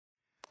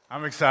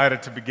I'm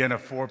excited to begin a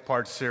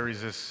four-part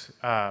series this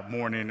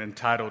morning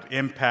entitled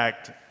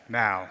Impact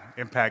Now.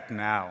 Impact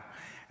Now.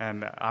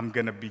 And I'm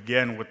going to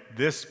begin with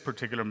this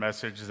particular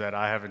message that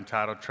I have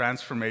entitled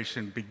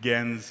Transformation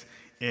Begins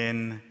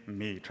in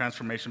Me.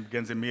 Transformation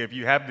begins in me. If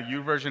you have the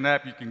YouVersion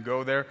app, you can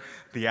go there.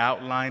 The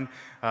outline,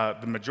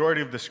 the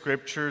majority of the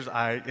scriptures,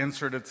 I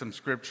inserted some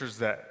scriptures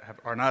that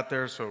are not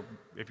there. So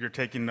if you're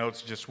taking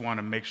notes, just want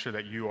to make sure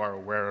that you are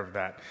aware of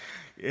that.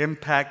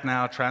 Impact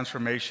Now,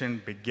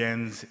 transformation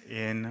begins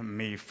in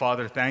me.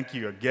 Father, thank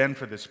you again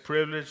for this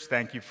privilege.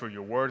 Thank you for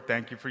your word.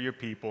 Thank you for your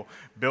people.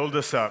 Build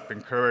us up,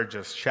 encourage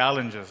us,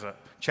 challenge us,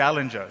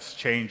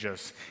 change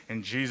us.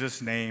 In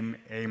Jesus' name,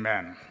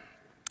 amen.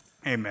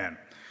 Amen.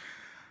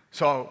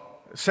 So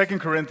 2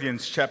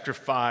 Corinthians chapter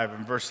 5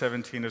 and verse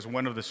 17 is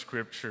one of the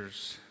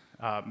scriptures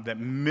that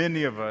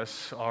many of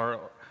us are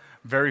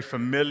very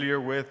familiar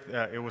with.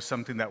 It was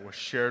something that was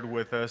shared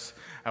with us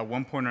at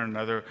one point or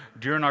another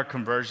during our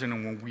conversion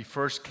and when we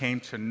first came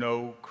to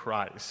know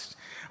Christ.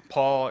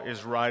 Paul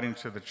is writing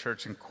to the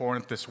church in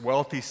Corinth, this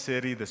wealthy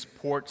city, this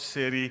port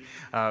city,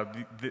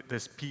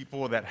 this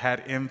people that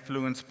had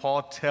influence.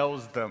 Paul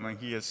tells them, and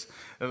he is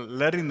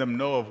letting them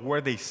know of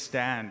where they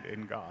stand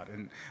in God.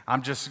 And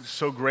I'm just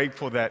so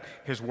grateful that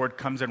his word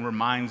comes and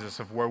reminds us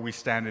of where we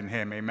stand in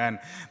him, amen,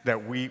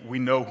 that we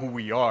know who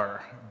we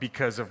are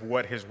because of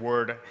what his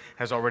word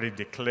has already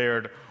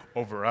declared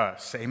over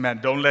us, amen.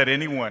 Don't let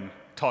anyone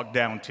talk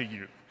down to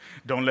you.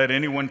 Don't let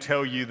anyone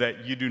tell you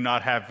that you do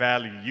not have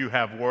value. You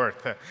have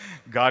worth.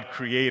 God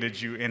created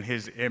you in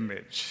his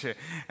image.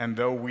 And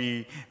though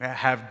we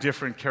have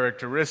different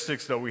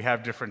characteristics, though we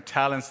have different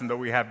talents, and though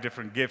we have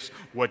different gifts,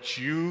 what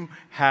you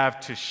have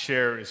to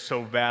share is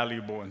so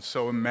valuable and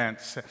so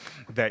immense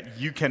that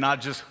you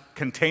cannot just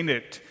contain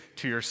it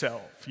to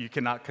yourself. You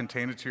cannot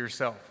contain it to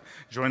yourself.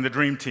 Join the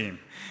dream team.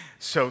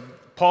 So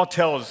Paul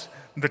tells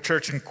the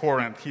church in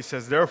Corinth, he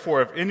says,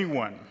 therefore, if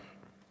anyone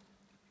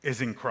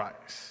is in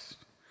Christ,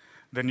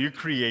 the new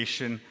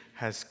creation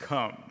has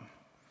come.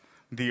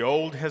 The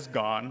old has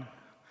gone.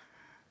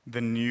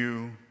 The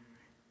new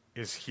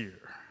is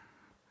here.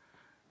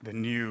 The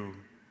new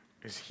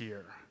is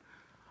here.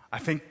 I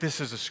think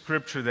this is a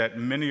scripture that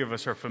many of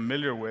us are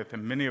familiar with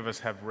and many of us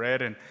have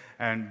read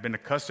and been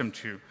accustomed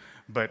to,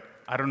 but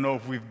I don't know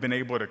if we've been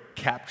able to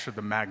capture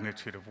the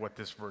magnitude of what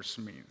this verse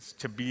means,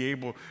 to be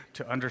able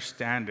to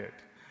understand it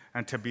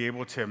and to be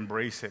able to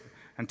embrace it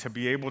and to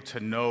be able to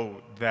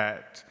know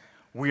that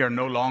we are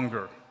no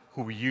longer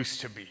who we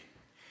used to be.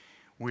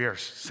 We are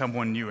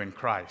someone new in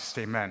Christ,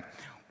 amen.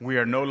 We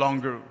are no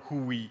longer who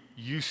we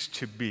used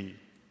to be,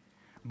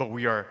 but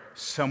we are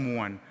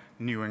someone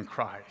new in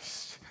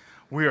Christ.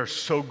 We are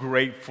so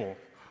grateful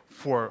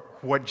for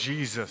what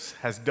Jesus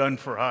has done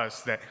for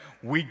us that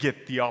we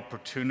get the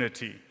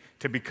opportunity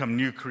to become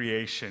new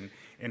creation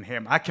in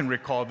him. I can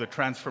recall the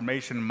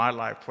transformation in my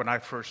life when I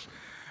first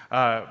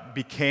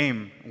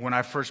became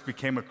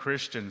a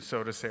Christian,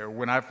 so to say, or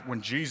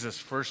when Jesus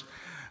first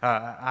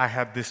I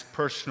had this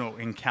personal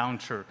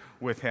encounter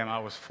with him. I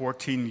was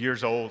 14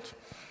 years old.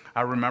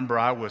 I remember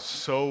I was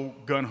so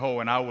gung-ho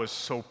and I was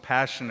so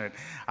passionate.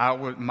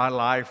 My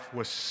life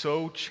was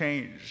so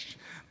changed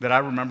that I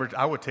remembered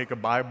I would take a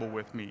Bible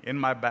with me in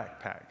my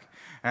backpack.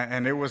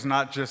 And it was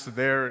not just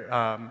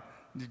there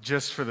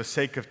just for the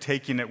sake of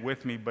taking it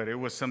with me, but it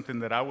was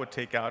something that I would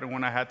take out. And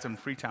when I had some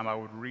free time, I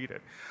would read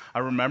it. I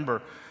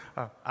remember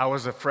I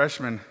was a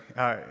freshman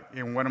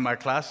in one of my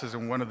classes,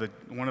 and one of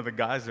the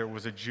guys there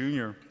was a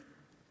junior.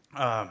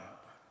 I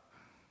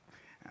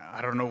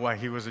don't know why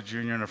he was a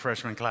junior in a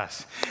freshman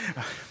class.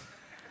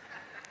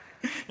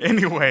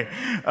 Anyway,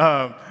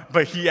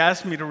 but he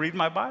asked me to read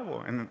my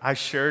Bible, and I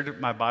shared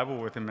my Bible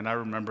with him, and I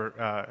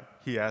remember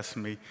he asked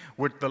me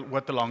what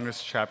the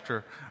longest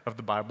chapter of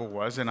the Bible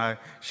was, and I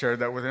shared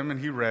that with him, and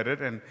he read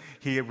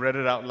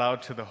it out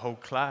loud to the whole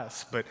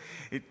class. But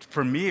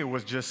for me, it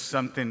was just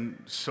something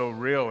so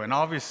real, and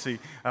obviously,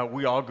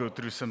 we all go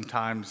through some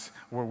times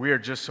where we are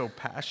just so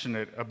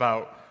passionate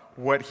about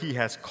what he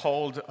has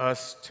called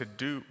us to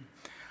do.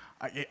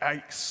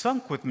 It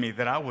sunk with me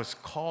that I was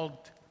called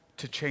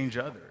to change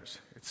others.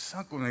 It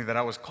sunk with me that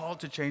I was called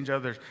to change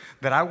others,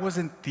 that I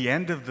wasn't the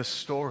end of the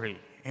story,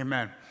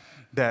 amen,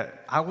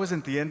 that I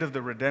wasn't the end of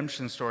the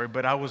redemption story,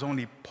 but I was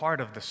only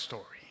part of the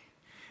story,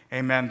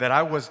 amen,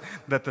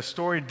 that the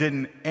story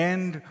didn't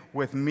end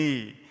with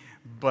me,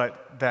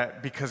 but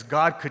that because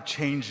God could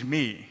change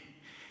me,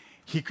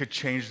 he could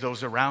change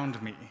those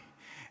around me,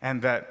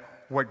 and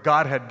that what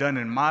God had done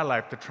in my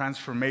life, the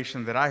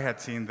transformation that I had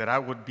seen, that I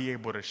would be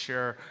able to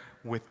share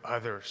with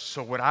others.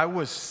 So what I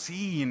was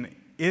seeing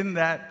in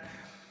that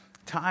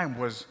time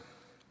was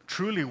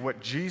truly what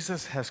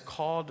Jesus has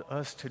called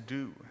us to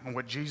do and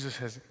what Jesus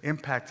has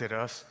impacted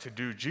us to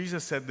do.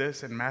 Jesus said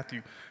this in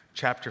Matthew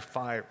chapter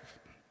 5,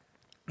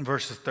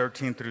 verses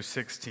 13 through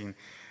 16.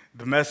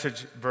 The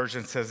Message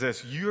version says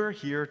this: "You're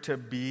here to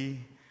be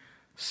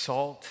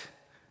salt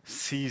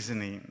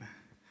seasoning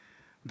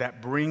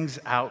that brings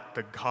out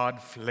the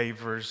God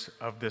flavors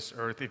of this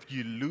earth. If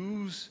you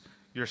lose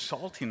your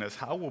saltiness,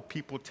 how will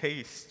people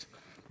taste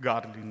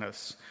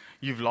godliness?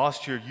 You've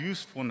lost your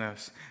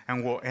usefulness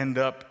and will end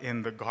up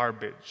in the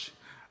garbage.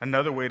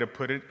 Another way to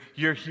put it,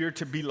 you're here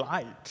to be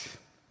light,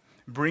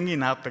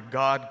 bringing out the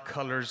God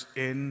colors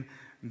in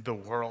the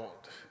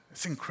world.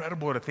 It's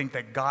incredible to think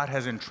that God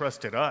has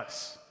entrusted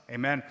us,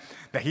 amen,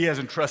 that he has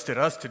entrusted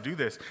us to do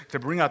this, to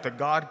bring out the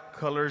God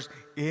colors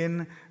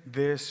in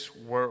this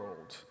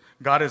world.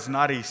 God is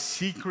not a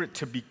secret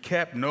to be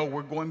kept. No,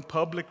 we're going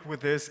public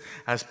with this,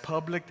 as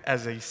public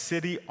as a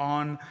city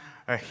on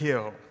a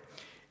hill.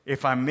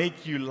 If I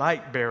make you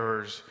light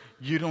bearers,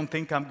 you don't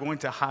think I'm going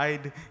to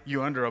hide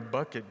you under a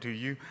bucket, do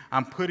you?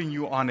 I'm putting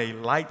you on a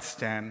light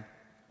stand.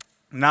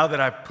 Now that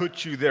I've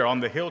put you there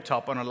on the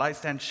hilltop on a light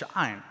stand,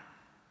 shine.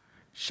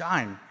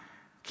 Shine.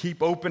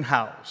 Keep open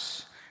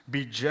house.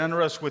 Be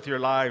generous with your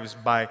lives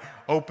by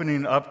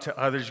opening up to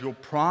others. You'll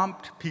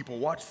prompt people.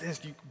 Watch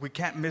this. We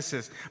can't miss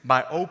this.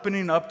 By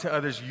opening up to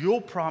others,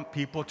 you'll prompt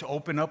people to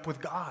open up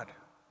with God.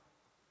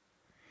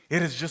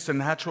 It is just a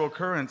natural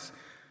occurrence.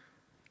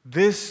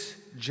 This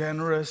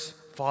generous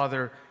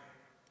Father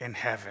in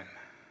heaven,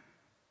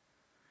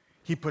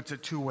 he puts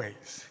it two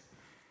ways.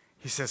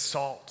 He says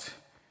salt.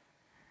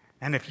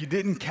 And if you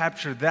didn't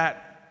capture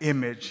that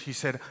image, he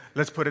said,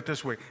 let's put it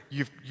this way.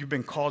 You've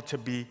been called to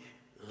be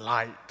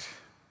light.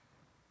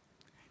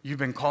 You've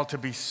been called to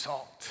be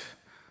salt.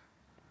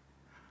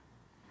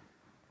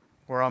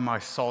 Where are my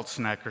salt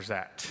snackers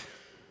at?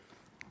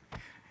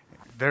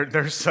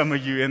 There's some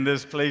of you in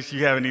this place,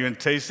 you haven't even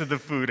tasted the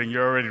food and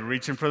you're already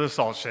reaching for the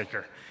salt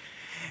shaker.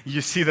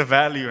 You see the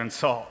value in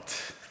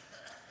salt.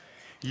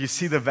 You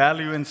see the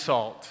value in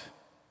salt.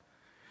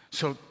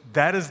 So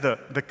that is the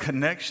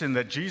connection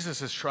that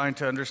Jesus is trying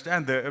to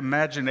understand, the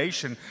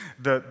imagination,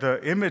 the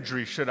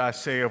imagery, should I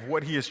say, of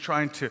what he is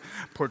trying to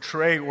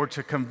portray or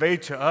to convey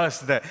to us,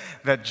 that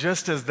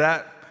just as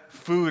that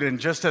food and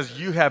just as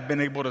you have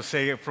been able to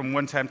say from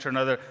one time to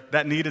another,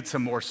 that needed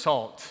some more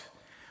salt.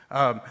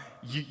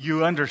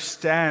 You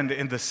understand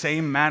in the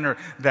same manner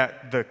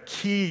that the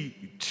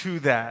key to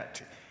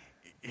that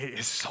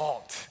is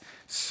salt.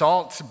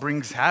 Salt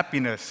brings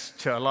happiness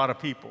to a lot of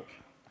people.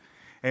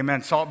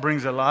 Amen. Salt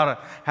brings a lot of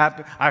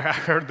happiness. I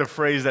heard the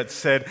phrase that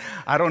said,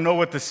 I don't know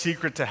what the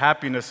secret to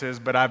happiness is,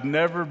 but I've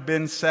never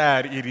been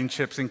sad eating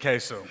chips and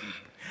queso.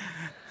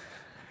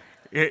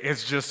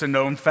 It's just a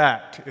known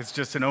fact. It's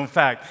just a known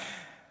fact.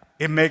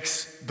 It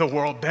makes the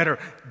world better.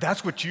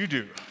 That's what you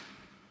do.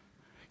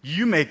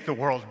 You make the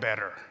world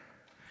better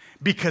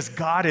because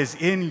God is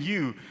in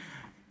you.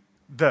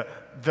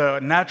 The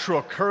natural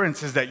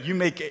occurrence is that you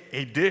make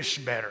a dish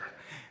better.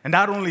 And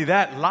not only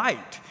that,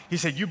 light. He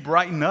said, you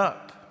brighten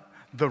up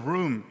the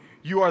room.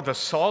 You are the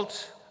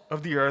salt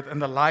of the earth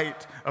and the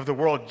light of the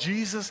world.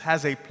 Jesus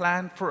has a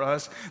plan for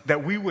us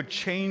that we would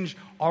change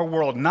our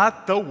world.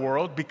 Not the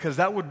world, because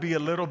that would be a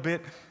little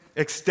bit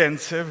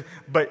extensive,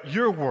 but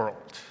your world.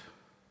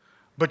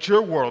 But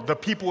your world, the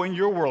people in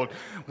your world.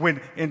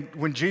 When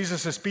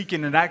Jesus is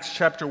speaking in Acts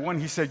chapter 1,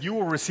 he said, you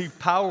will receive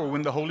power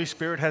when the Holy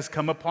Spirit has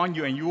come upon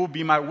you, and you will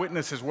be my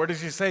witnesses. Where does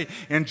he say?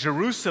 In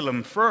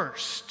Jerusalem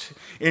first.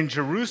 In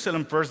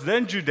Jerusalem first,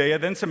 then Judea,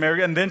 then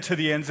Samaria, and then to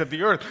the ends of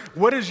the earth.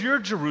 What is your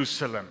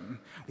Jerusalem?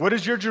 What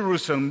is your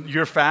Jerusalem?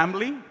 Your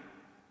family?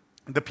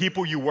 The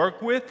people you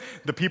work with,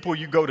 the people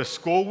you go to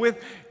school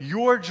with,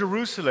 your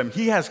Jerusalem.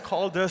 He has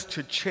called us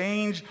to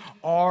change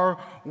our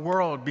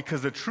world,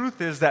 because the truth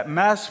is that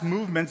mass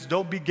movements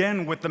don't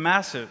begin with the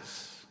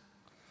masses.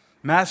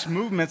 Mass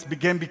movements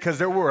begin because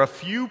there were a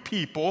few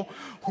people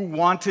who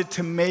wanted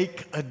to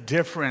make a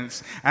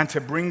difference and to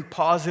bring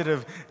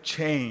positive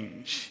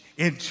change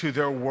into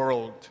their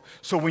world.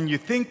 So when you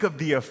think of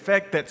the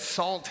effect that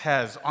salt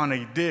has on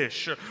a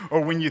dish,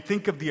 or when you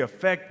think of the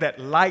effect that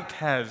light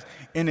has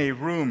in a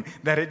room,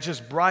 that it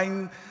just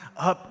brightens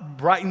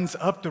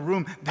up the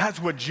room, that's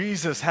what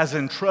Jesus has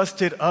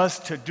entrusted us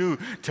to do,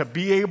 to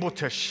be able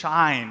to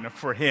shine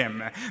for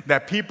him.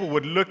 That people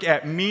would look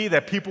at me,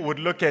 that people would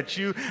look at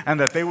you,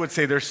 and that they would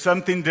say, there's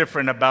something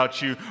different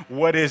about you.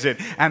 What is it?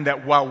 And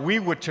that while we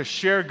would to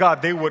share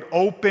God, they would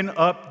open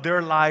up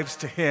their lives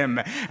to him,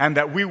 and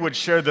that we would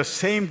share the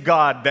same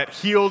God that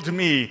healed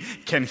me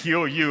can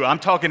heal you. I'm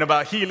talking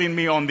about healing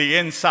me on the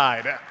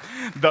inside.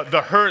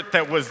 The hurt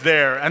that was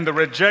there, and the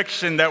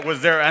rejection that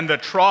was there, and the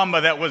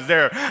trauma that was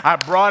there, I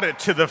brought it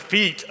to the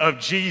feet of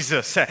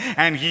Jesus,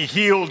 and he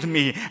healed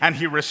me, and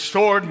he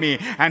restored me,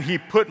 and he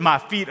put my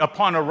feet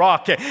upon a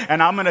rock.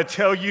 And I'm going to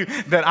tell you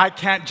that I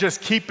can't just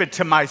keep it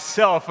to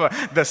myself.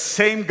 The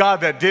same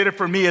God that did it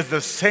for me is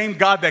the same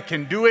God that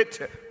can do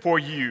it for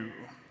you.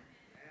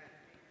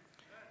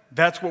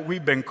 That's what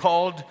we've been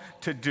called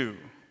to do.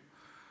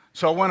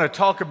 So I want to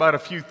talk about a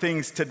few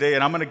things today,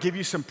 and I'm going to give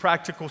you some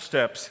practical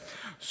steps.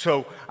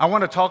 So I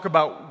want to talk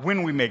about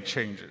when we make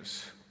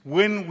changes.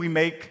 When we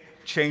make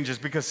changes,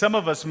 because some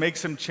of us make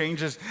some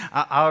changes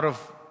out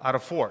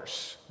of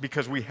force,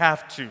 because we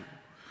have to.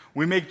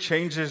 We make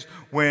changes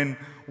when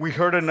we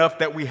hurt enough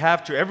that we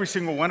have to. Every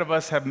single one of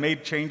us have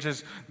made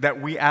changes that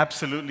we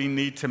absolutely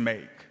need to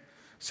make.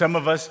 Some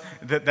of us,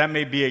 that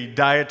may be a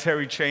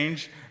dietary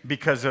change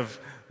because of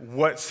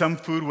what some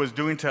food was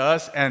doing to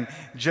us, and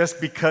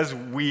just because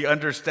we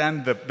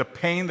understand the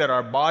pain that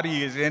our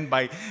body is in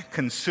by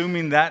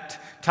consuming that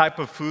type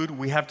of food,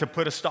 we have to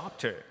put a stop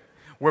to it.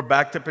 We're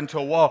backed up into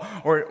a wall.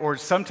 Or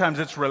sometimes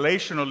it's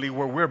relationally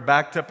where we're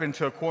backed up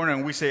into a corner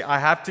and we say, I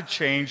have to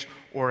change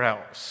or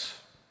else.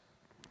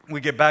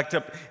 We get backed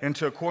up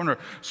into a corner.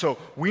 So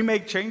we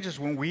make changes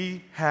when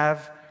we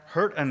have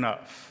hurt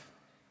enough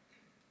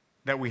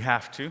that we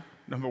have to,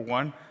 number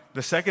one.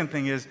 The second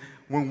thing is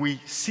when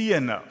we see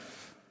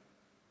enough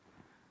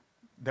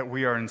that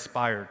we are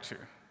inspired to.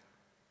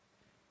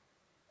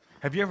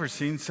 Have you ever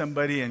seen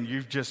somebody and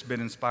you've just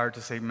been inspired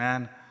to say,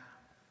 man,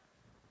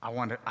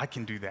 I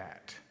can do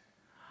that.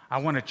 I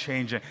want to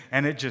change it.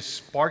 And it just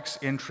sparks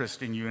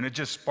interest in you, and it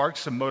just sparks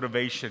some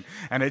motivation,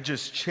 and it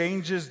just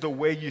changes the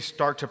way you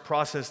start to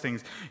process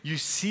things. You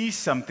see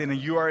something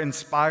and you are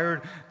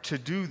inspired to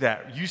do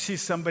that. You see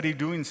somebody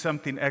doing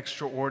something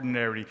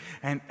extraordinary,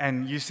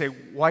 and you say,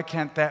 why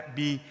can't that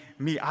be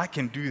me? I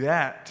can do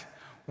that.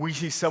 We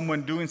see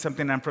someone doing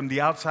something, and from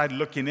the outside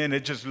looking in,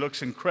 it just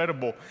looks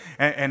incredible,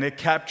 and it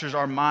captures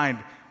our mind.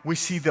 We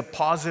see the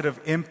positive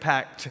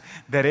impact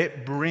that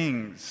it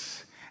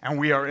brings, and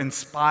we are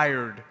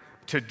inspired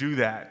to do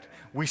that.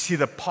 We see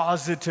the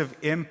positive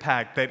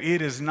impact that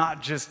it is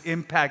not just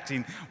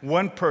impacting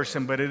one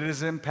person, but it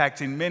is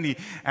impacting many,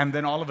 and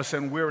then all of a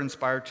sudden we're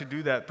inspired to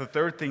do that. The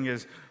third thing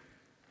is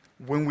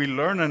when we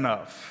learn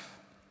enough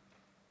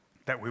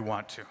that we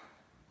want to,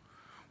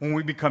 when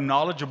we become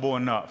knowledgeable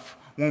enough,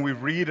 when we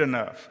read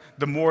enough,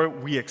 the more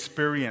we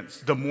experience,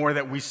 the more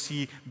that we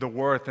see the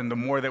worth and the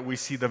more that we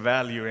see the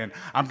value. And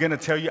I'm going to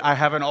tell you, I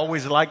haven't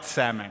always liked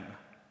salmon.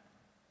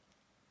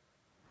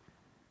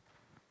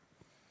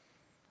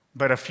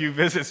 But a few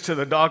visits to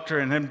the doctor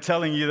and him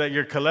telling you that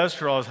your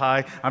cholesterol is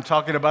high, I'm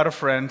talking about a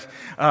friend,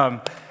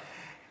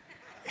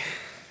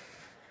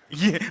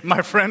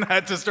 my friend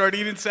had to start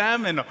eating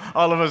salmon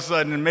all of a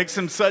sudden and make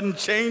some sudden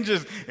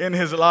changes in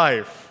his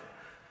life.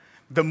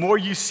 The more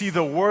you see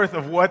the worth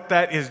of what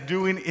that is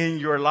doing in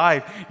your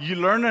life, you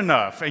learn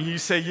enough and you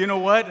say, you know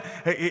what?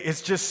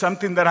 It's just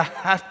something that I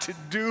have to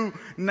do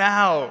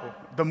now.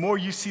 The more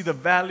you see the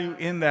value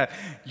in that,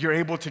 you're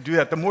able to do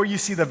that. The more you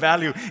see the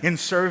value in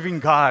serving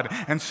God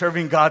and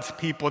serving God's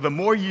people, the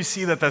more you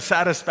see that the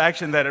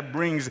satisfaction that it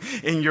brings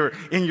in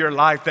your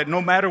life, that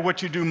no matter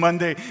what you do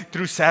Monday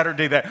through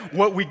Saturday, that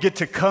what we get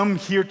to come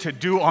here to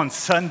do on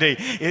Sunday,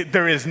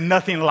 there is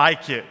nothing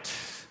like it.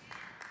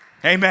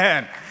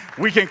 Amen.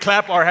 We can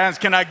clap our hands.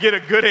 Can I get a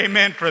good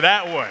amen for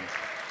that one?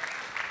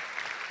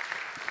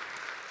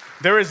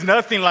 There is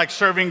nothing like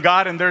serving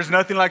God, and there's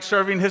nothing like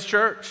serving His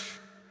church.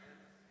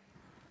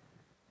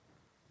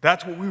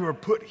 That's what we were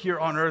put here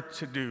on earth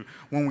to do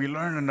when we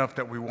learn enough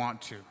that we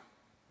want to.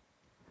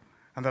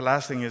 And the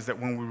last thing is that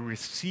when we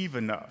receive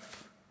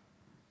enough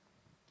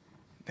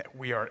that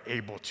we are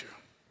able to.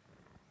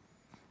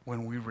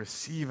 When we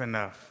receive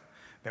enough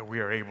that we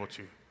are able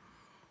to.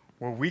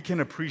 Where we can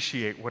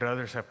appreciate what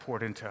others have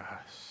poured into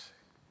us.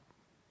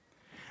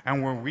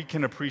 And where we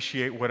can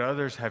appreciate what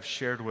others have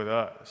shared with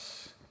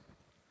us.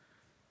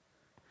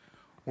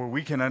 Where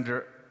we can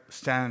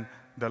understand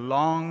the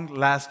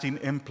long-lasting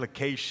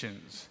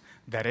implications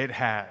that it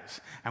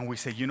has. And we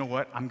say, you know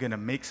what? I'm going to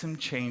make some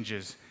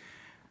changes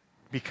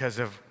because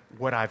of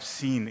what I've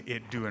seen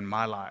it do in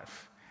my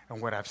life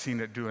and what I've seen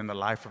it do in the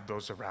life of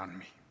those around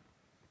me.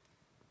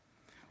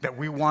 That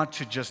we want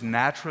to just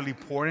naturally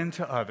pour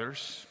into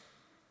others.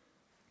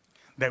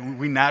 That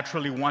we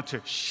naturally want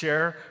to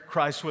share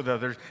Christ with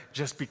others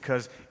just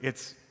because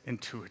it's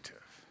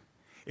intuitive.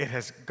 It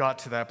has got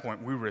to that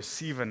point. We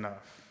receive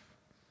enough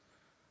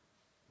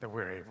that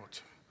we're able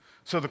to.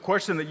 So the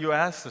question that you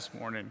asked this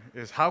morning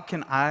is, how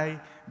can I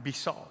be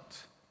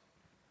salt?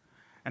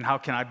 And how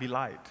can I be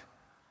light?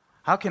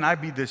 How can I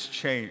be this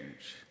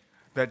change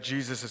that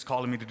Jesus is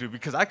calling me to do?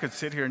 Because I could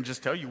sit here and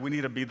just tell you, we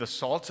need to be the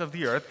salt of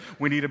the earth.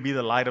 We need to be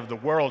the light of the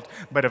world.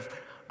 But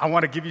if I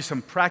want to give you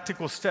some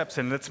practical steps,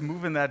 and let's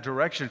move in that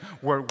direction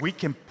where we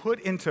can put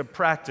into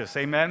practice,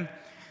 amen?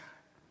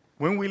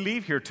 When we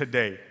leave here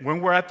today,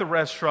 when we're at the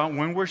restaurant,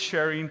 when we're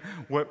sharing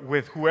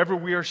with whoever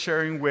we are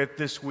sharing with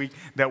this week,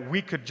 that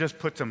we could just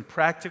put some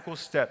practical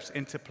steps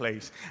into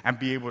place and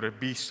be able to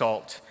be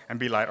salt and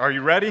be light. Are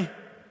you ready?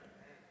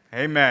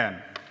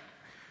 Amen.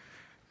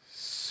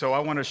 So I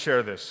want to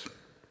share this.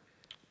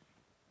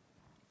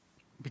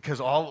 Because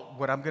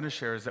what I'm going to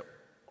share is that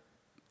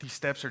these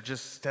steps are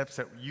just steps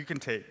that you can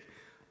take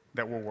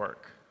that will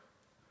work.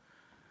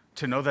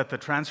 To know that the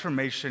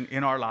transformation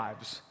in our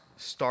lives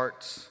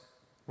starts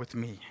with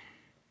me.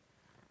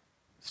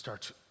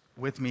 Starts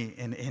with me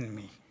and in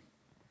me.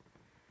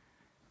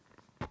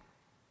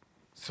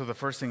 So the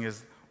first thing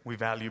is we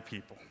value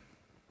people.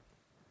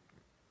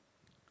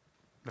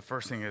 The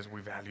first thing is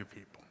we value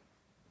people.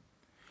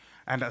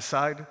 And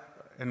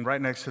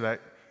right next to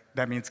that,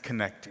 that means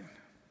connecting.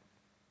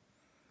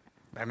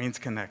 That means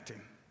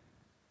connecting.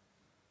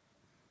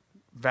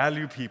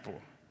 Value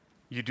people.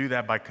 You do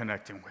that by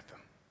connecting with them.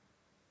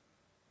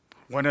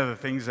 One of the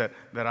things that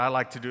I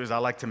like to do is I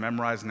like to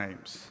memorize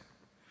names.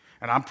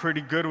 And I'm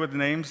pretty good with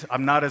names.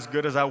 I'm not as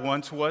good as I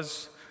once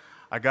was.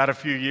 I got a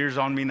few years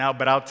on me now,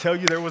 but I'll tell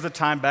you there was a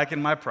time back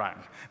in my prime.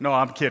 No,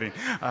 I'm kidding.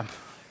 I'm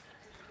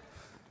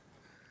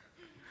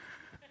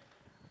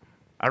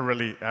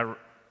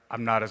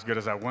not as good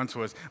as I once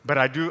was, but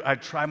I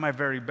try my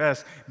very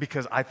best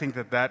because I think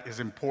that is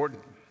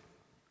important.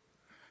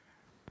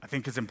 I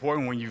think it's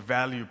important when you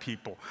value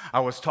people. I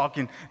was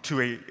talking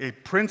to a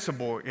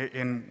principal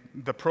in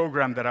the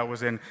program that I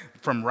was in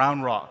from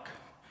Round Rock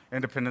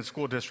Independent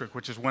School District,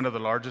 which is one of the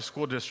largest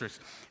school districts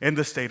in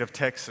the state of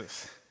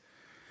Texas.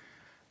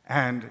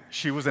 And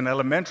she was an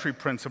elementary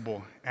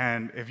principal.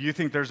 And if you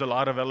think there's a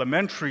lot of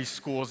elementary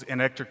schools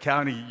in Ector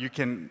County, you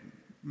can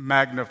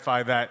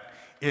magnify that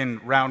in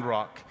Round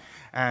Rock.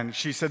 And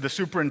she said the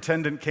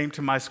superintendent came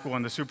to my school,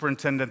 and the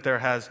superintendent there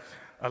has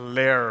a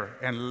layer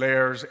and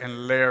layers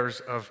and layers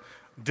of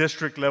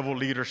district-level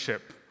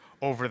leadership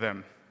over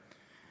them.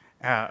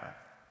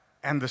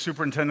 And the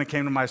superintendent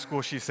came to my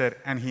school, she said,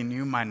 and he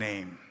knew my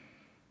name.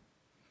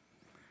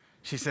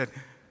 She said,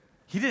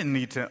 he didn't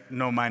need to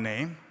know my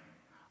name.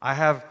 I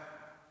have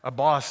a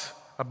boss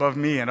above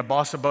me and a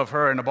boss above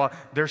her and a boss.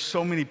 There's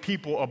so many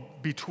people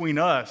between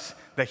us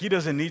that he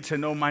doesn't need to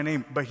know my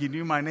name, but he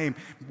knew my name.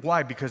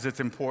 Why? Because it's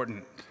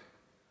important.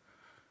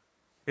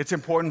 It's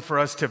important for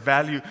us to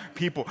value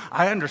people.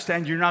 I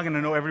understand you're not going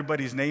to know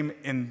everybody's name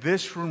in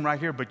this room right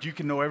here, but you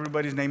can know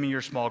everybody's name in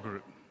your small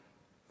group.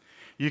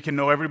 You can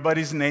know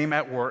everybody's name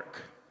at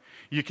work.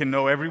 You can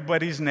know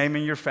everybody's name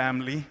in your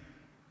family.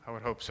 I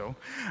would hope so.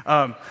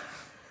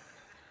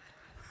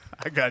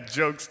 I got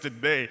jokes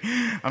today.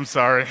 I'm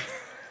sorry.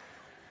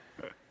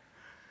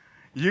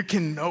 You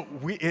can know,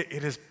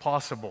 it is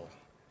possible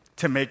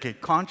to make a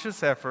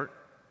conscious effort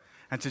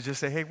and to just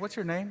say, hey, what's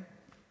your name?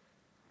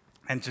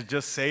 And to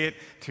just say it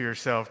to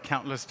yourself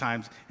countless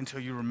times until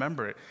you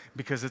remember it,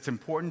 because it's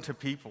important to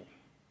people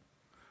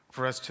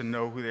for us to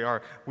know who they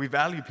are. We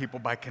value people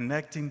by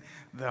connecting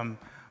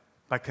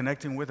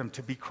with them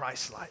to be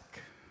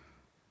Christ-like.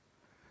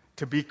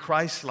 To be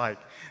Christ-like.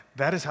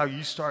 That is how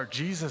you start.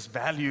 Jesus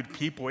valued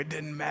people. It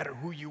didn't matter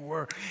who you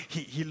were.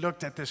 He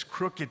looked at this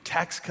crooked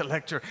tax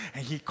collector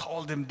and he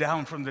called him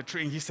down from the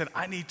tree. And he said,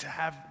 I need to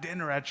have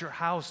dinner at your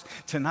house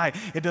tonight.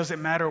 It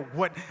doesn't matter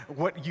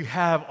what you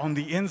have on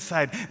the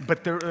inside,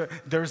 but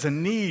there's a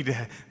need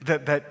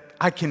that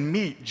I can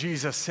meet.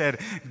 Jesus said,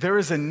 there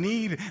is a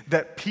need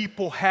that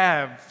people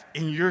have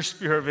in your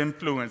sphere of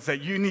influence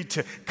that you need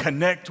to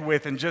connect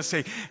with and just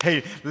say,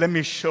 hey, let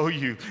me show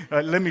you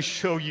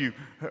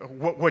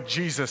what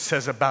Jesus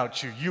says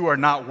about you. You are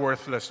not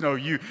worthless. No,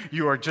 you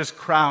are just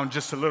crowned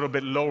just a little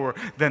bit lower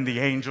than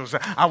the angels.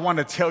 I want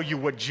to tell you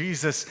what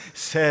Jesus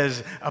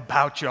says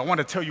about you. I want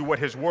to tell you what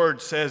his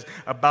word says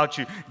about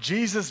you.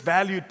 Jesus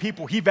valued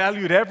people. He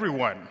valued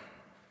everyone.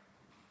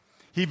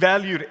 He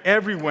valued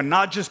everyone,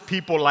 not just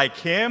people like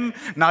him,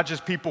 not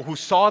just people who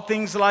saw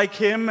things like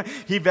him.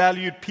 He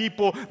valued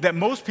people that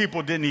most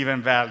people didn't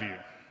even value.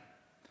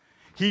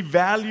 He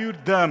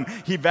valued them.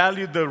 He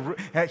valued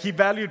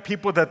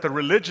people that the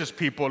religious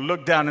people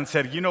looked down and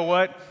said, you know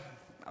what?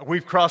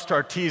 We've crossed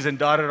our T's and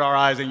dotted our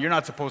I's, and you're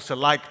not supposed to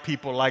like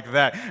people like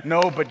that. No,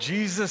 but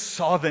Jesus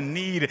saw the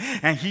need,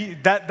 and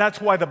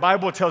that's why the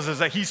Bible tells us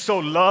that he so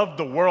loved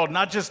the world,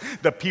 not just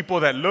the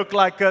people that look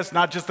like us,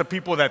 not just the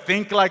people that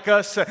think like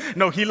us.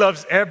 No, he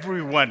loves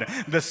everyone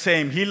the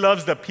same. He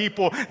loves the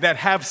people that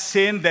have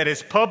sin that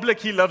is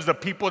public. He loves the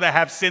people that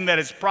have sin that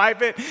is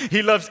private.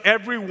 He loves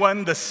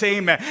everyone the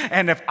same.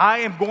 And if I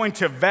am going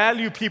to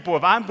value people,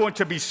 if I'm going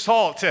to be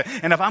salt,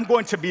 and if I'm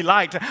going to be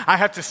light, I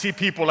have to see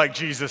people like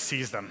Jesus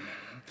sees them.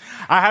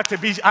 I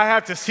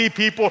have to see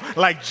people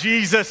like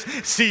Jesus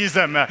sees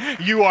them.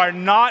 You are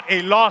not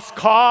a lost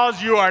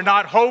cause. You are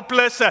not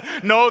hopeless.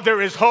 No,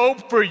 there is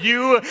hope for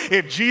you.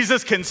 If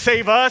Jesus can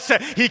save us,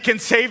 he can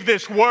save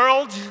this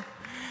world.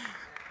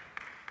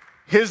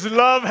 His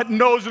love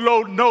knows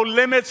no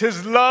limits.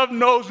 His love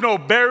knows no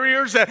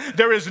barriers.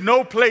 There is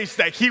no place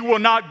that he will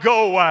not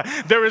go.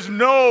 There is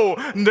no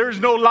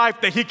life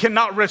that he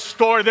cannot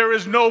restore. There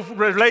is no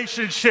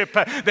relationship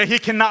that he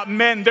cannot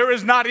mend. There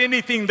is not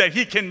anything that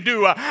he can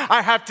do.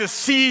 I have to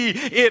see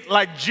it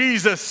like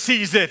Jesus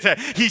sees it.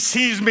 He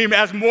sees me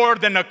as more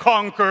than a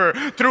conqueror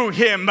through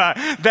him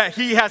that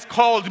he has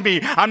called me.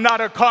 I'm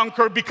not a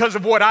conqueror because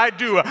of what I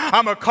do.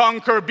 I'm a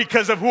conqueror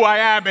because of who I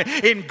am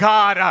in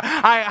God.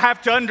 I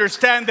have to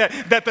understand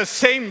that the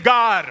same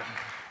God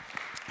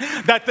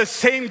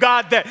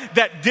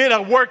that did a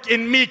work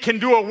in me can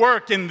do a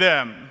work in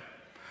them.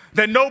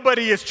 That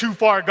nobody is too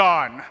far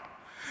gone.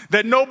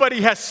 That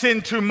nobody has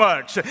sinned too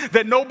much.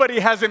 That nobody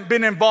hasn't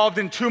been involved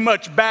in too many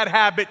bad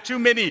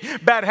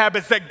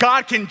habits. That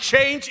God can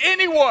change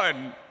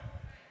anyone.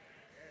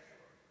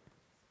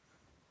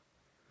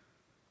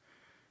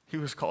 He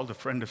was called a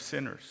friend of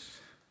sinners.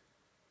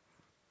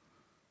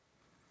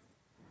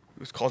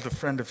 He was called a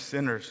friend of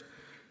sinners.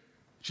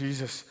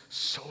 Jesus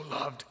so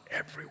loved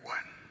everyone.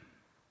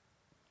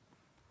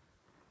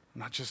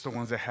 Not just the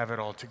ones that have it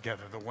all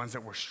together, the ones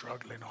that were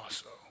struggling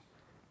also.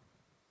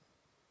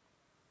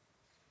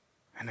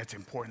 And it's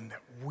important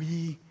that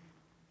we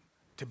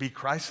To be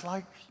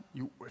Christ-like,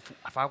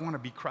 if I want to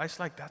be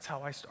Christ-like, that's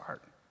how I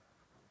start.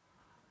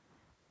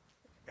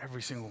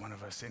 Every single one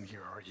of us in here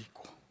are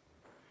equal.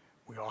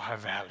 We all have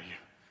value.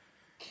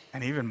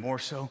 And even more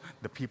so,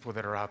 the people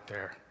that are out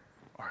there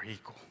are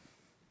equal.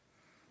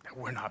 That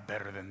we're not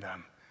better than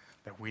them,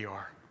 that we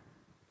are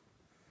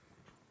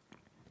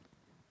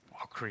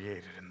all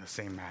created in the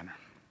same manner.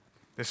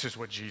 This is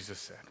what Jesus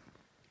said.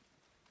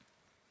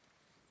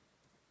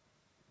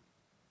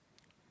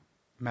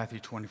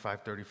 Matthew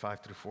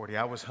 25:35-40.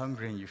 I was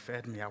hungry and you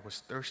fed me. I was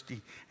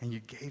thirsty and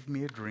you gave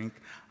me a drink.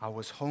 I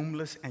was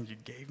homeless and you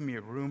gave me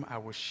a room. I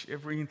was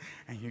shivering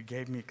and you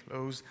gave me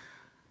clothes.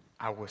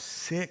 I was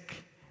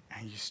sick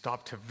and you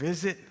stopped to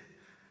visit.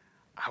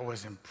 I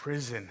was in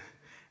prison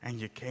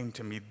and you came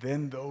to me.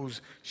 Then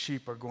those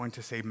sheep are going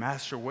to say,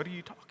 Master, what are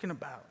you talking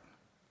about?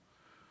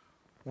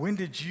 When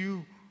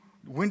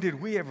did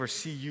we ever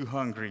see you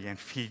hungry and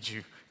feed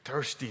you,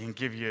 thirsty and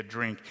give you a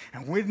drink?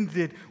 And when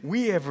did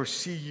we ever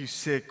see you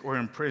sick or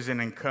in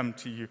prison and come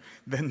to you?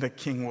 Then the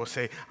king will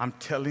say, I'm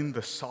telling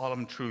the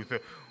solemn truth.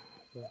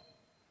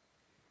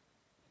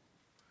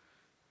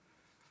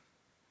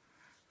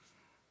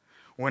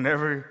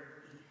 Whenever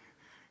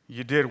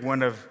you did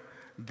one of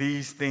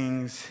these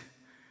things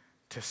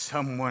to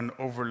someone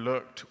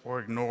overlooked or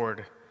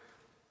ignored,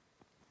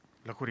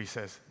 look what he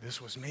says. This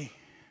was me.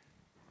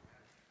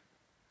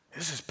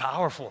 This is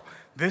powerful.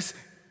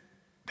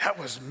 That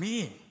was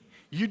me.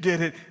 You did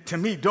it to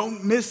me.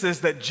 Don't miss this,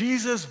 that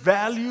Jesus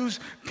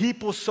values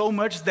people so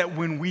much that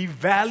when we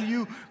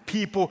value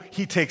people,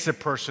 he takes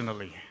it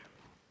personally.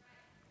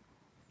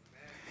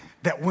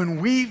 That when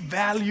we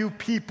value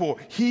people,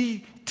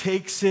 he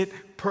takes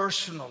it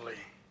personally.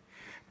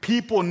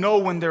 People know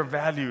when they're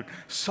valued.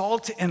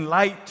 Salt and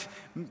light,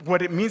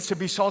 what it means to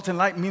be salt and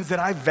light means that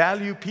I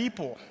value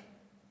people.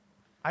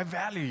 I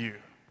value you.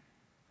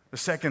 The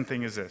second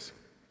thing is this.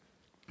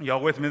 Y'all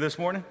with me this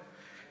morning?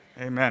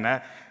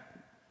 Amen.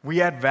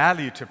 We add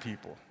value to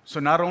people.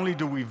 So not only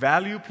do we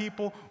value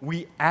people,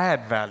 we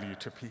add value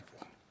to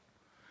people.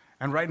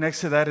 And right next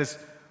to that is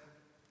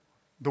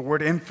the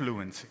word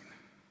influencing.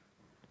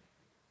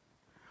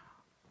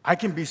 I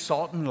can be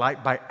salt and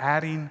light by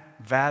adding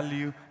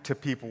value to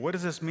people. What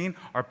does this mean?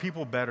 Are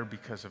people better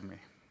because of me?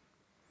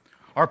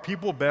 Are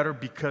people better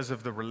because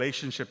of the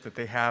relationship that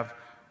they have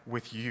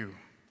with you?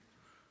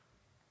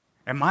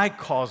 Am I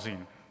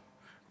causing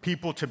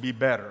people to be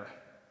better?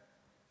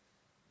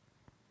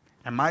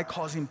 Am I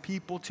causing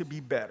people to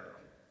be better?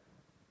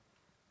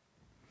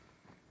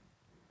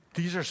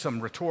 These are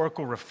some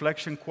rhetorical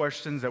reflection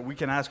questions that we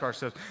can ask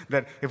ourselves,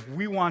 that if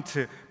we want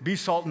to be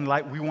salt and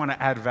light, we want to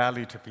add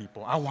value to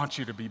people. I want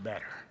you to be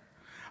better.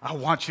 I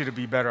want you to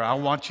be better. I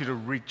want you to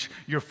reach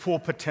your full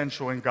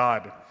potential in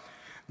God.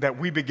 That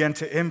we begin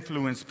to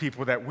influence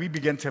people, that we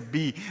begin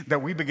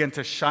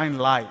to shine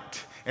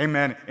light.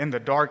 Amen. In the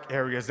dark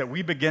areas, that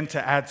we begin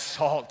to add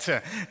salt to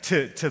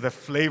the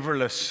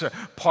flavorless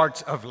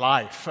parts of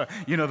life.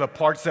 The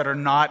parts that are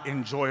not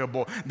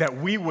enjoyable. That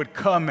we would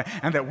come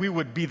and that we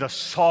would be the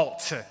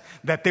salt.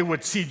 That they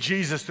would see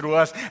Jesus through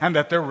us and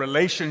that their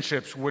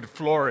relationships would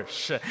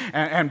flourish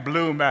and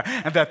bloom.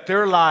 And that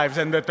their lives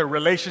and that their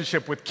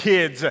relationship with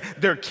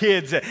their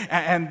kids,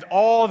 and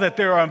all that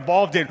they're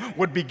involved in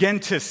would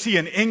begin to see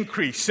an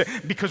increase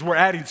because we're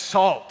adding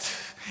salt.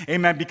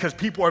 Amen. Because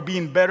people are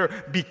being better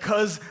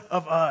because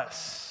of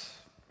us.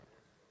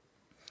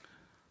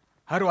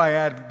 How do I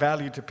add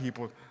value to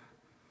people?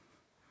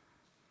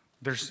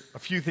 There's a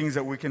few things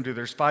that we can do.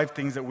 There's 5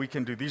 things that we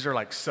can do. These are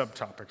like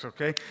subtopics,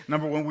 okay?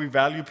 Number 1, we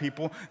value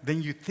people.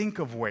 Then you think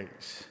of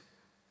ways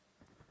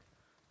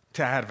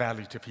to add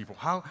value to people.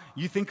 How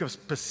you think of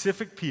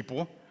specific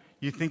people,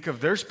 you think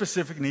of their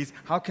specific needs.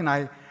 How can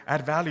I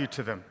add value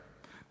to them?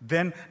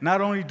 Then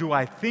not only do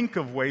I think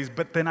of ways,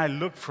 but then I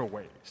look for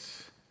ways.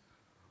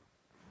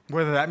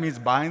 Whether that means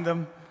buying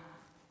them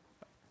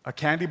a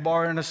candy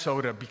bar and a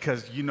soda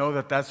because you know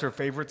that that's their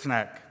favorite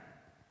snack.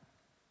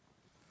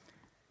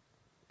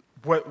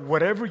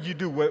 Whatever you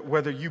do,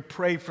 whether you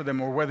pray for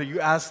them or whether you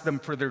ask them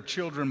for their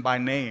children by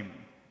name,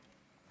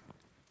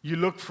 you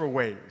look for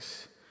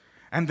ways.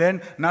 And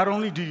then not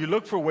only do you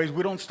look for ways,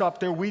 we don't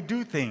stop there, we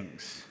do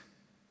things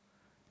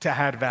to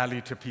add value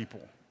to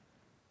people.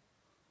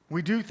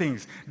 We do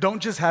things.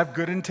 Don't just have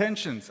good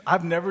intentions.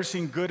 I've never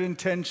seen good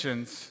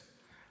intentions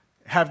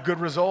have good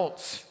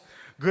results.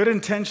 Good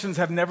intentions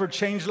have never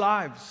changed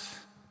lives.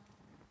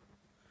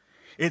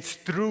 It's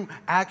through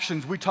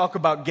actions. We talk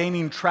about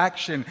gaining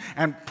traction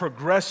and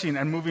progressing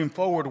and moving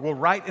forward. Well,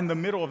 right in the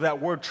middle of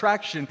that word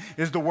traction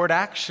is the word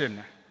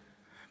action.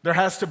 There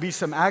has to be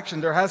some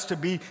action. There has to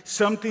be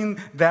something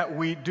that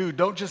we do.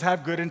 Don't just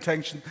have good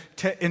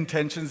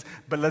intentions,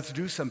 but let's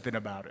do something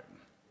about it.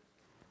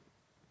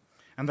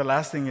 And the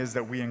last thing is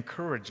that we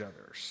encourage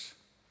others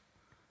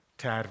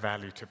to add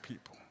value to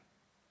people.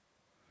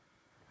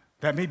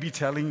 That may be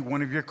telling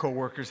one of your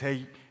coworkers,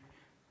 hey,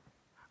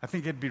 I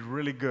think it'd be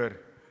really good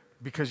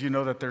because you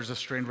know that there's a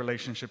strained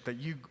relationship that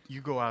you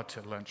go out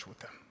to lunch with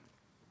them.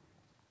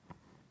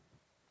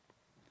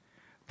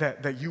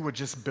 That you would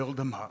just build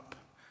them up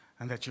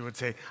and that you would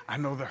say, I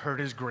know the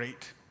hurt is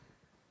great.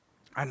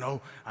 I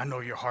know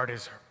your heart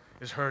is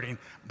hurting,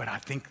 but I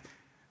think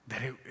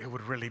that it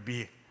would really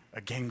be a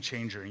game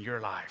changer in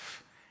your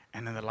life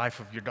and in the life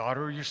of your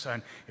daughter or your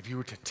son if you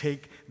were to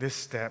take this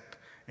step,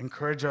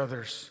 encourage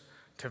others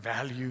to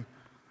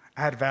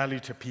add value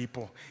to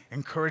people,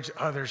 encourage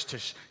others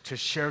to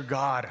share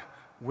God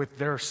with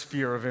their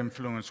sphere of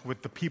influence,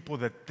 with the people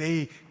that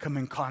they come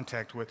in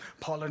contact with.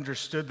 Paul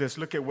understood this.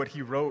 Look at what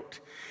he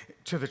wrote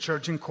to the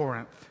church in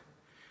Corinth.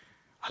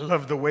 I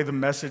love the way the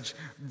message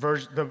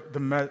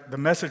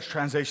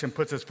translation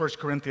puts this, 1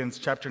 Corinthians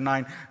chapter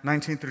 9,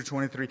 19 through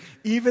 23.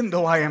 Even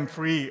though I am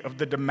free of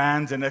the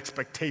demands and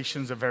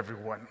expectations of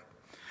everyone,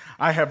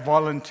 I have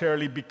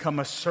voluntarily become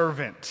a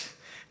servant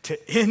to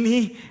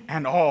any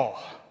and all.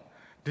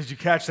 Did you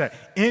catch that?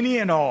 Any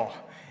and all,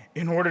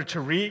 in order to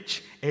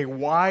reach a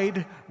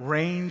wide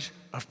range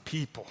of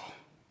people.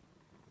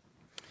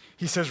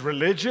 He says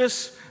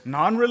religious,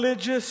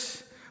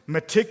 non-religious,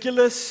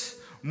 meticulous,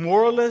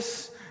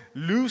 moralists,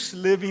 loose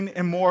living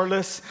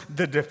immoralists,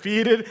 the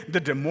defeated,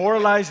 the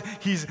demoralized.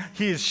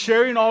 He is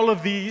sharing all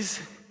of these,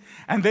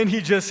 and then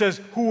he just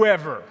says,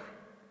 whoever.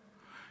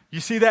 You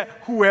see that?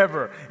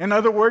 Whoever. In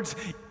other words,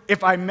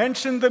 if I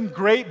mention them,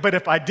 great, but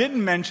if I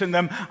didn't mention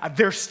them,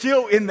 they're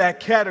still in that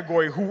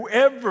category.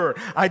 Whoever,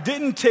 I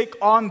didn't take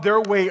on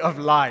their way of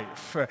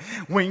life.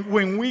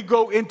 When we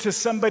go into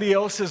somebody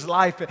else's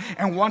life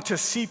and want to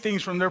see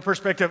things from their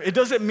perspective, it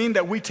doesn't mean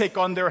that we take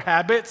on their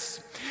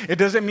habits. It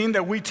doesn't mean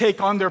that we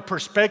take on their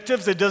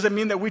perspectives. It doesn't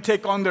mean that we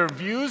take on their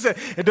views.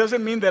 It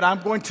doesn't mean that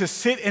I'm going to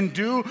sit and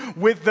do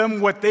with them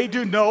what they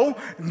do. No,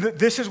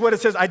 this is what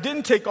it says. I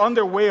didn't take on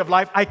their way of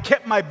life. I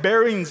kept my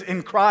bearings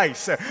in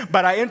Christ,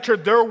 but I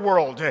entered their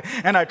world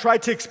and I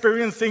tried to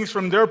experience things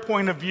from their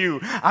point of view.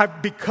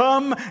 I've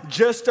become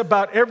just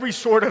about every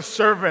sort of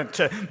servant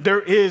there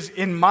is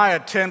in my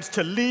attempts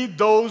to lead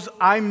those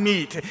I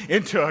meet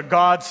into a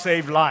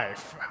God-saved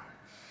life.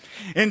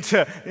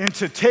 Into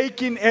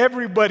taking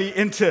everybody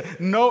into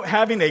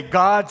having a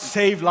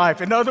God-saved life.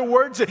 In other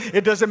words,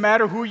 it doesn't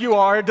matter who you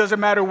are. It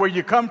doesn't matter where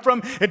you come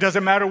from. It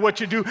doesn't matter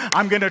what you do.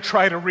 I'm going to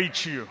try to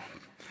reach you.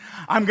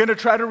 I'm going to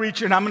try to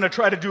reach you, and I'm going to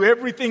try to do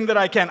everything that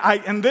I can.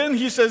 And then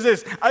he says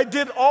this, I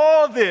did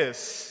all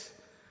this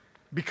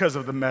because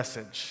of the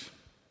message.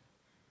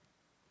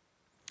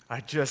 I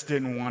just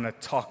didn't want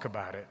to talk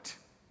about it.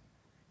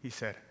 He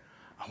said,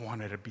 I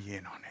wanted to be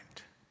in on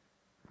it.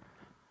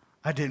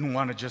 I didn't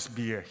want to just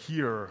be a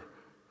hearer,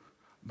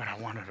 but I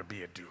wanted to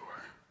be a doer.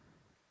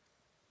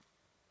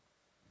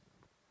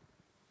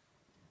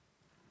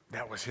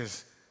 That was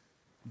his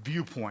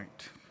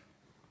viewpoint.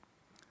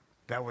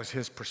 That was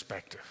his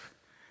perspective.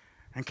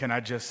 And can I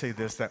just say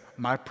this, that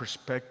my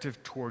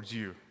perspective towards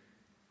you,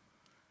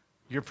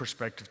 your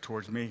perspective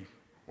towards me,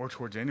 or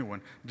towards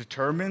anyone,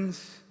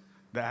 determines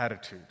the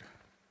attitude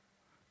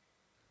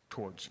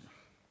towards you.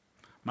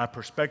 My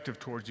perspective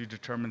towards you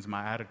determines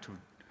my attitude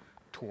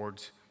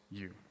towards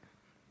you.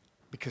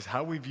 Because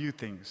how we view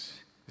things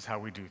is how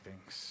we do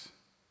things.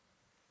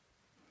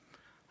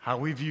 How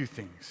we view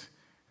things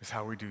is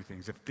how we do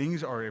things. If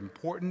things are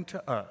important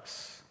to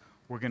us,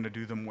 we're going to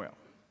do them well.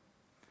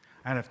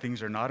 And if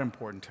things are not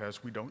important to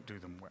us, we don't do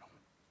them well.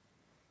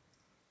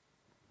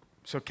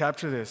 So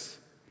capture this.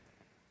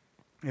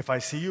 If I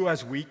see you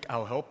as weak,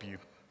 I'll help you.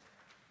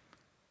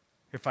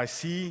 If I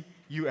see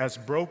you as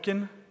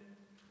broken,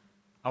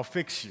 I'll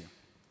fix you.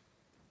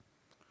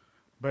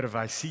 But if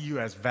I see you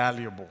as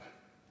valuable,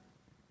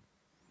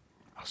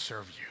 I'll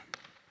serve you.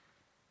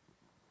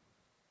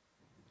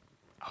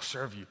 I'll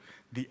serve you.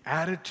 The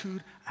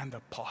attitude and the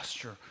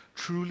posture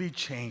truly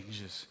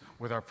changes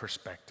with our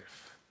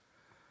perspective.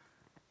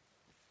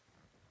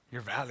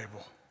 You're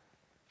valuable,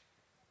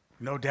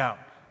 no doubt,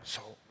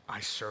 so I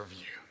serve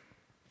you.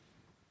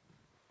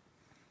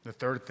 The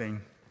third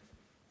thing,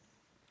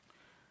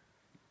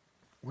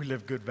 we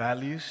live good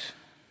values.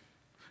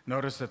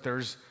 Notice that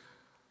there's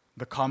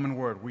the common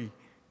word. We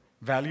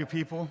value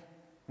people,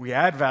 we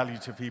add value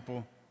to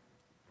people,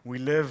 we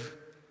live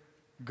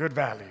good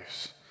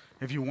values.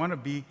 If you want to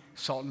be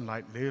salt and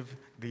light, live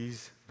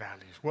these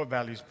values. What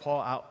values?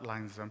 Paul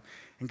outlines them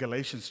in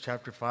Galatians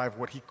chapter 5,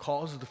 what he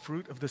calls the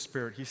fruit of the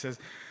Spirit. He says,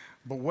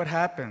 but what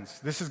happens?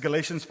 This is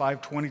Galatians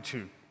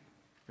 5:22.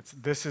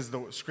 This is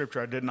the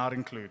scripture I did not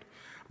include.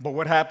 But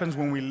what happens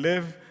when we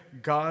live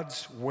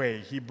God's way?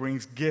 He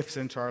brings gifts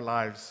into our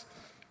lives,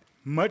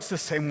 much the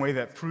same way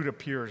that fruit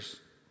appears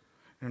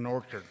in an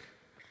orchard.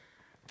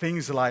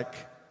 Things like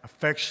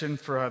affection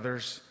for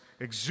others,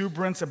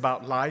 exuberance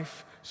about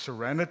life,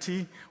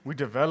 serenity. We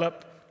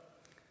develop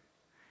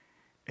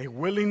a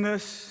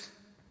willingness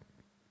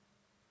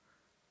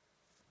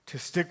to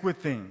stick with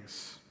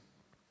things,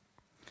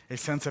 a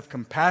sense of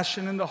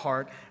compassion in the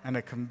heart, and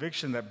a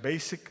conviction that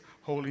basic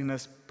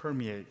holiness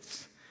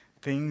permeates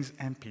things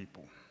and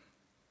people.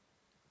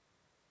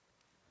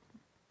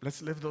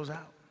 Let's live those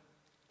out.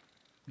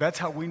 That's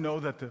how we know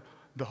that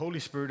the Holy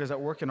Spirit is at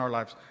work in our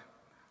lives.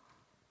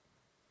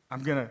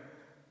 I'm going to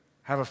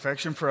have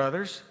affection for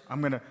others.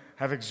 I'm going to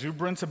have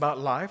exuberance about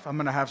life. I'm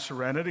going to have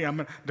serenity. I'm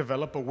going to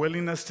develop a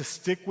willingness to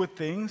stick with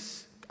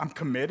things. I'm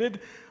committed,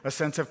 a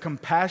sense of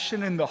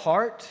compassion in the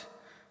heart.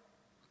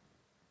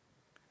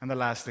 And the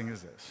last thing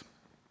is this.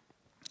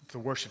 If the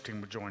worship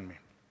team would join me.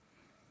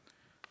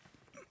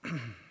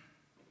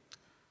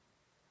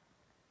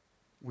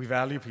 We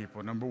value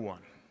people, number one.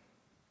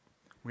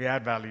 We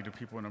add value to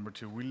people, number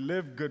two. We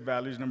live good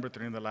values, number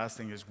three. And the last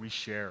thing is we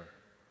share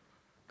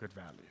good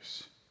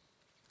values.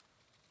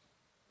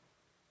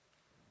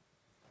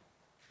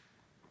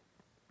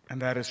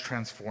 And that is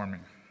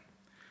transforming.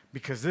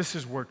 Because this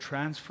is where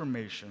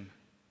transformation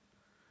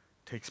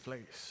takes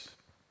place.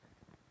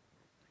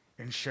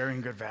 In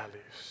sharing good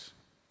values.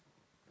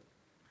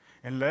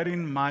 And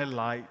letting my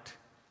light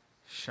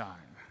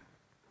shine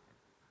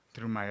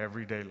through my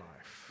everyday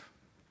life.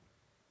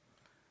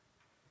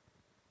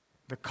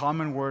 The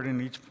common word in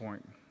each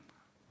point,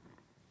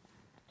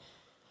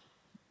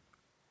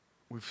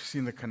 we've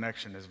seen the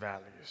connection as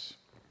values.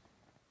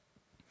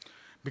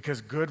 Because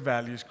good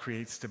values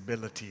create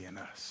stability in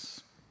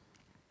us.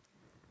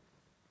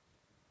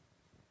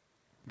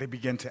 They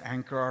begin to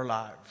anchor our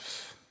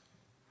lives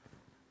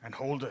and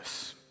hold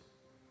us.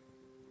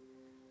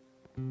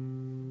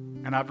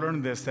 And I've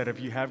learned this, that if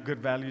you have good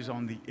values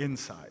on the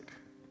inside,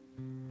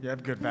 you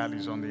have good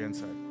values on the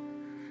inside,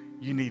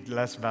 you need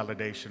less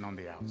validation on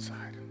the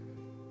outside.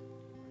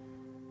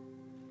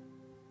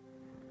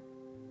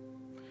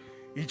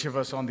 Each of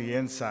us on the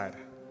inside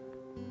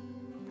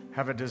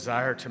have a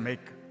desire to make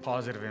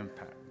positive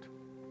impact.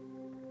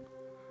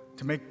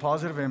 To make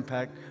positive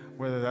impact,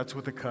 whether that's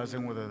with a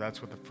cousin, whether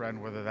that's with a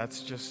friend, whether that's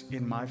just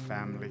in my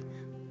family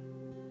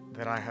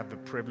that I have the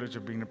privilege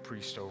of being a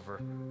priest over.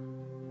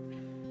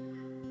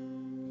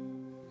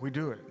 We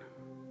do it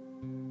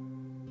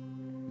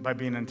by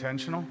being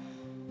intentional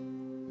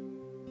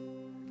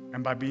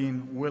and by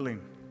being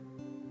willing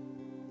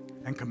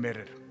and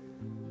committed.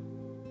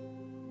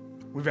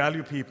 We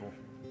value people.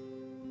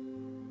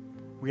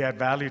 We add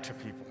value to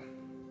people.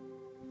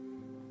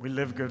 We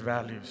live good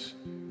values,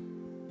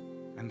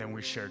 and then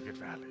we share good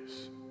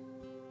values.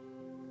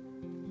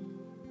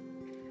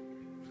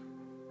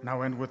 And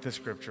I'll end with this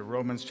scripture,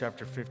 Romans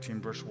chapter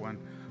 15, verse 1.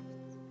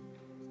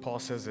 Paul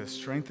says this,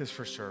 strength is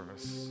for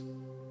service,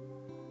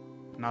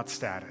 not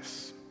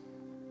status.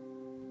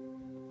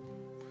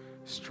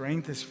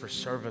 Strength is for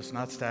service,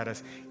 not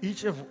status.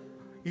 Each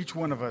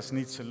one of us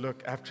needs to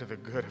look after the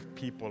good of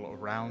people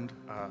around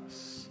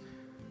us.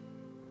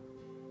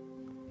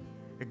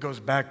 It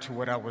goes back to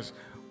what I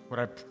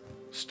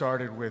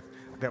started with,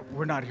 that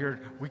we're not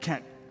here, we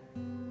can't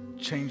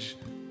change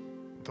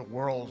the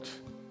world,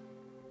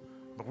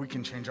 but we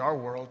can change our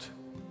world.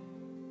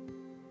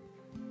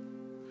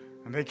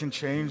 And they can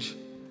change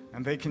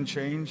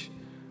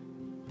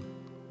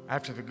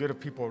after the good of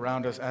people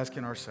around us,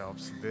 asking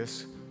ourselves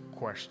this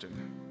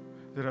question.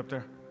 Is it up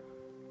there?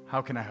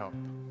 How can I help?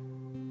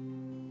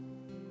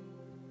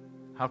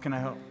 How can I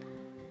help?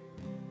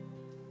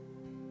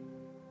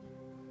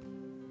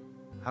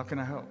 How can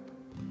I help?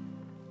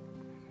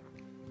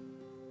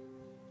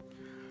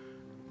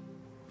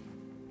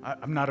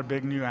 I'm not a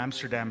big New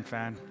Amsterdam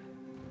fan.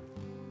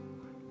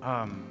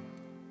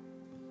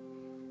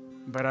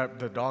 But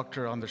the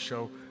doctor on the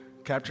show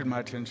captured my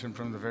attention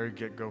from the very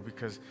get-go,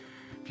 because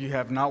if you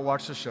have not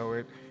watched the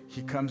show,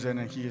 he comes in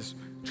and he is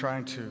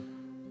trying to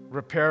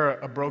repair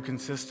a broken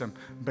system,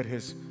 but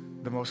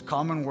the most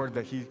common word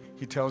that he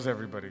tells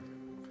everybody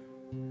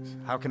is,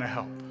 how can I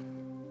help?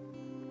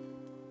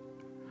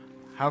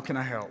 How can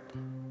I help?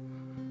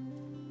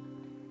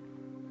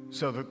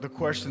 So the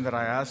question that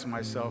I ask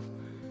myself,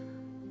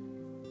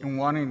 and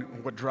wanting,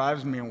 what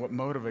drives me and what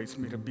motivates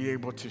me to be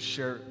able to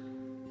share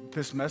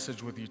this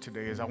message with you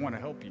today is, I want to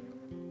help you.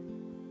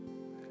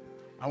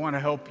 I want to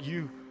help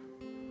you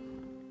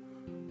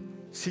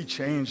see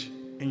change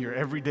in your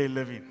everyday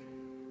living.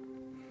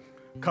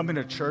 Coming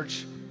to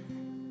church,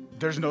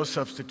 there's no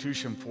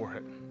substitution for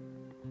it.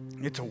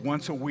 It's a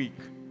once a week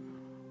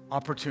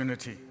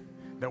opportunity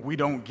that we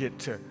don't get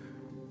to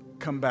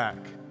come back.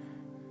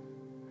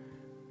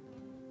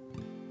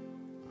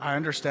 I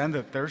understand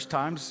that there's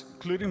times,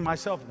 including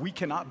myself, we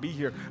cannot be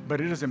here, but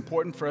it is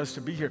important for us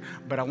to be here.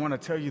 But I want to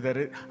tell you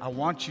that I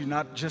want you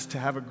not just to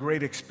have a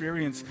great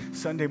experience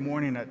Sunday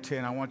morning at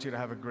 10. I want you to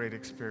have a great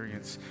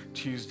experience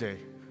Tuesday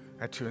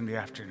at 2 in the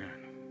afternoon.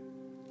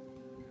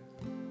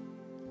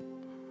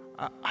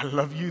 I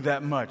love you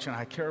that much, and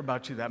I care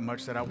about you that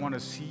much, that I want to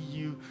see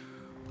you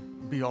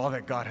be all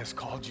that God has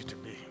called you to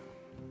be.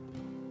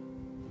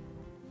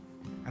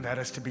 And that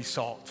is to be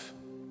salt.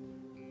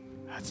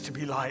 That's to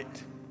be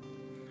light.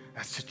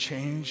 That's to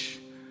change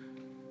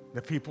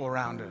the people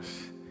around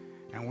us.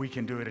 And we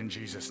can do it in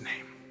Jesus'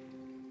 name.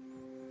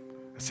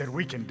 I said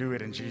we can do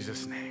it in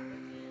Jesus'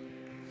 name.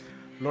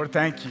 Lord,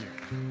 thank you.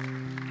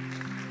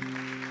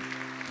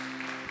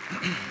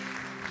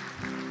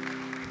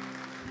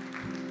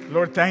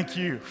 Lord, thank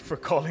you for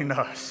calling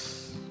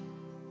us.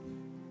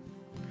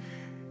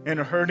 In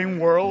a hurting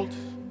world,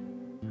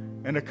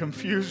 in a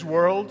confused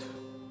world,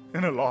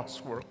 in a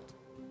lost world.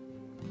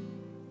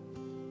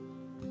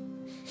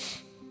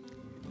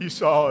 You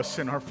saw us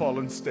in our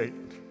fallen state.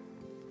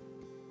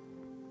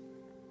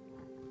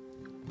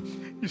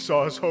 You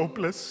saw us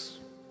hopeless.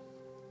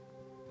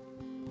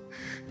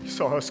 You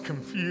saw us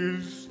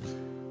confused.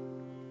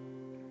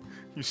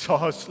 You saw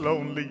us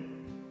lonely.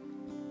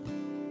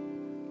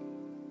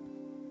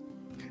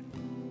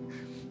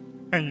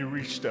 And you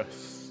reached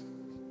us.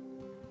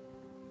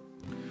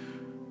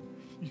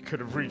 You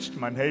could have reached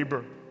my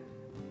neighbor,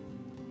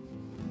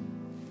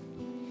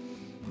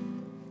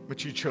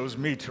 but you chose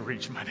me to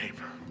reach my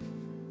neighbor.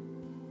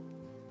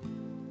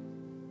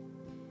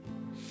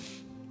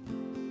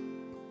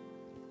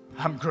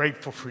 I'm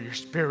grateful for your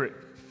Spirit,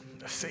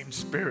 the same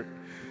Spirit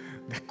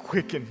that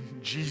quickened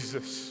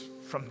Jesus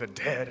from the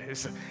dead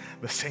is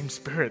the same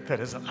Spirit that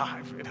is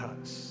alive in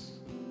us,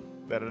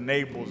 that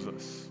enables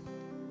us,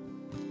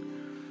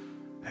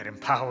 that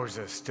empowers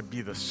us to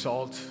be the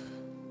salt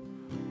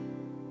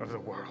of the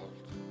world,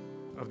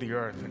 of the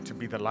earth, and to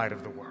be the light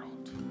of the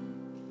world.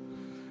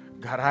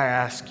 God, I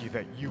ask you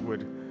that you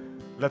would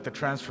let the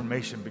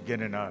transformation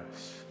begin in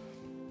us,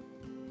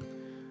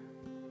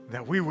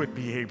 that we would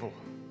be able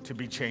to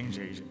be change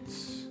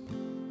agents,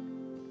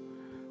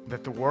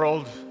 that the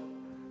world,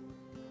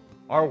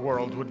 our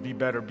world, would be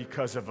better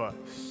because of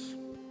us,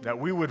 that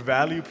we would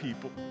value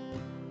people,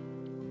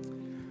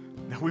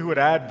 that we would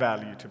add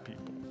value to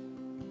people,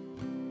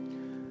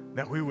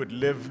 that we would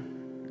live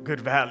good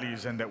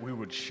values, and that we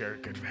would share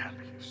good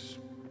values.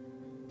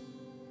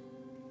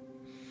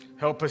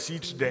 Help us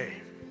each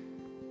day,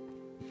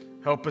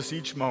 help us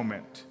each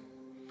moment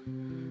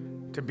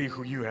to be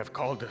who you have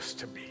called us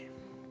to be.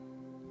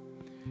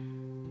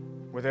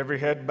 With every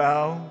head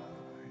bowed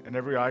and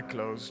every eye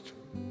closed,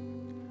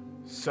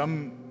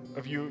 some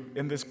of you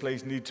in this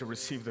place need to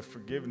receive the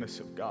forgiveness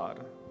of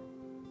God.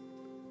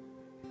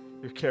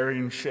 You're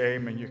carrying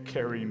shame and you're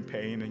carrying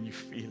pain and you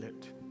feel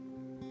it.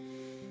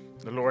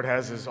 The Lord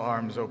has his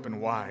arms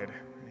open wide.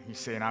 He's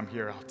saying, I'm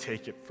here, I'll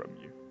take it from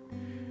you.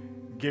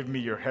 Give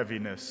me your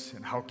heaviness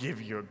and I'll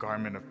give you a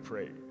garment of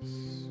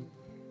praise.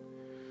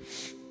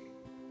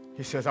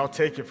 He says, I'll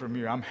take it from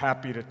you. I'm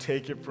happy to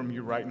take it from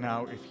you right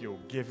now if you'll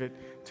give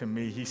it to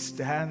me. He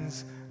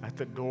stands at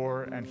the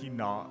door and he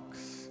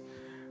knocks.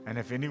 And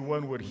if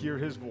anyone would hear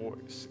his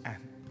voice and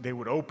they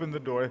would open the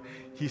door,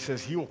 he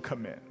says he will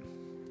come in.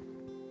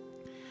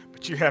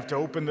 But you have to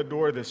open the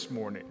door this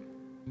morning.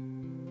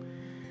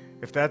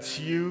 If that's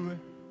you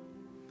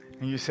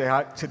and you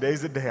say,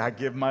 today's the day I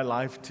give my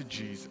life to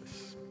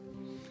Jesus,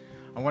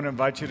 I want to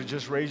invite you to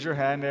just raise your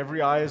hand.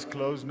 Every eye is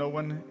closed. No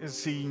one is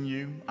seeing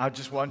you. I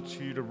just want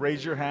you to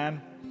raise your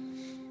hand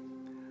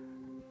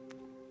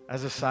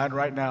as a sign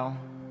right now.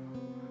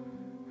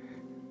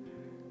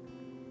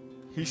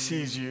 He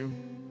sees you.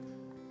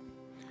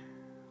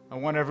 I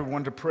want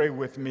everyone to pray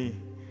with me.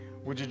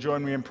 Would you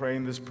join me in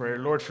praying this prayer?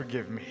 Lord,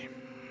 forgive me.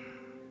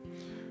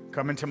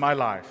 Come into my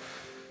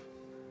life.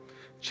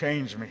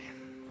 Change me.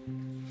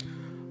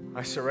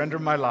 I surrender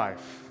my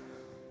life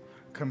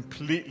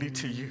completely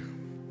to you.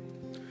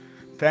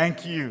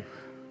 Thank you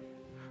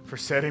for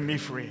setting me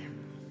free.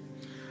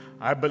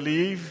 I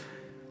believe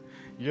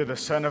you're the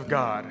Son of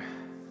God.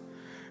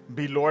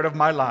 Be Lord of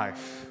my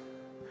life.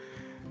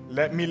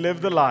 Let me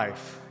live the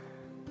life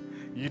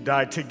you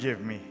died to give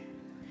me.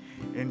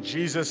 In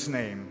Jesus'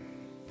 name,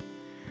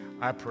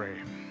 I pray.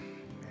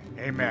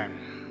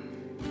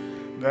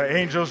 Amen. The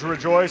angels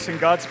rejoice and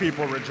God's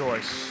people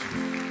rejoice.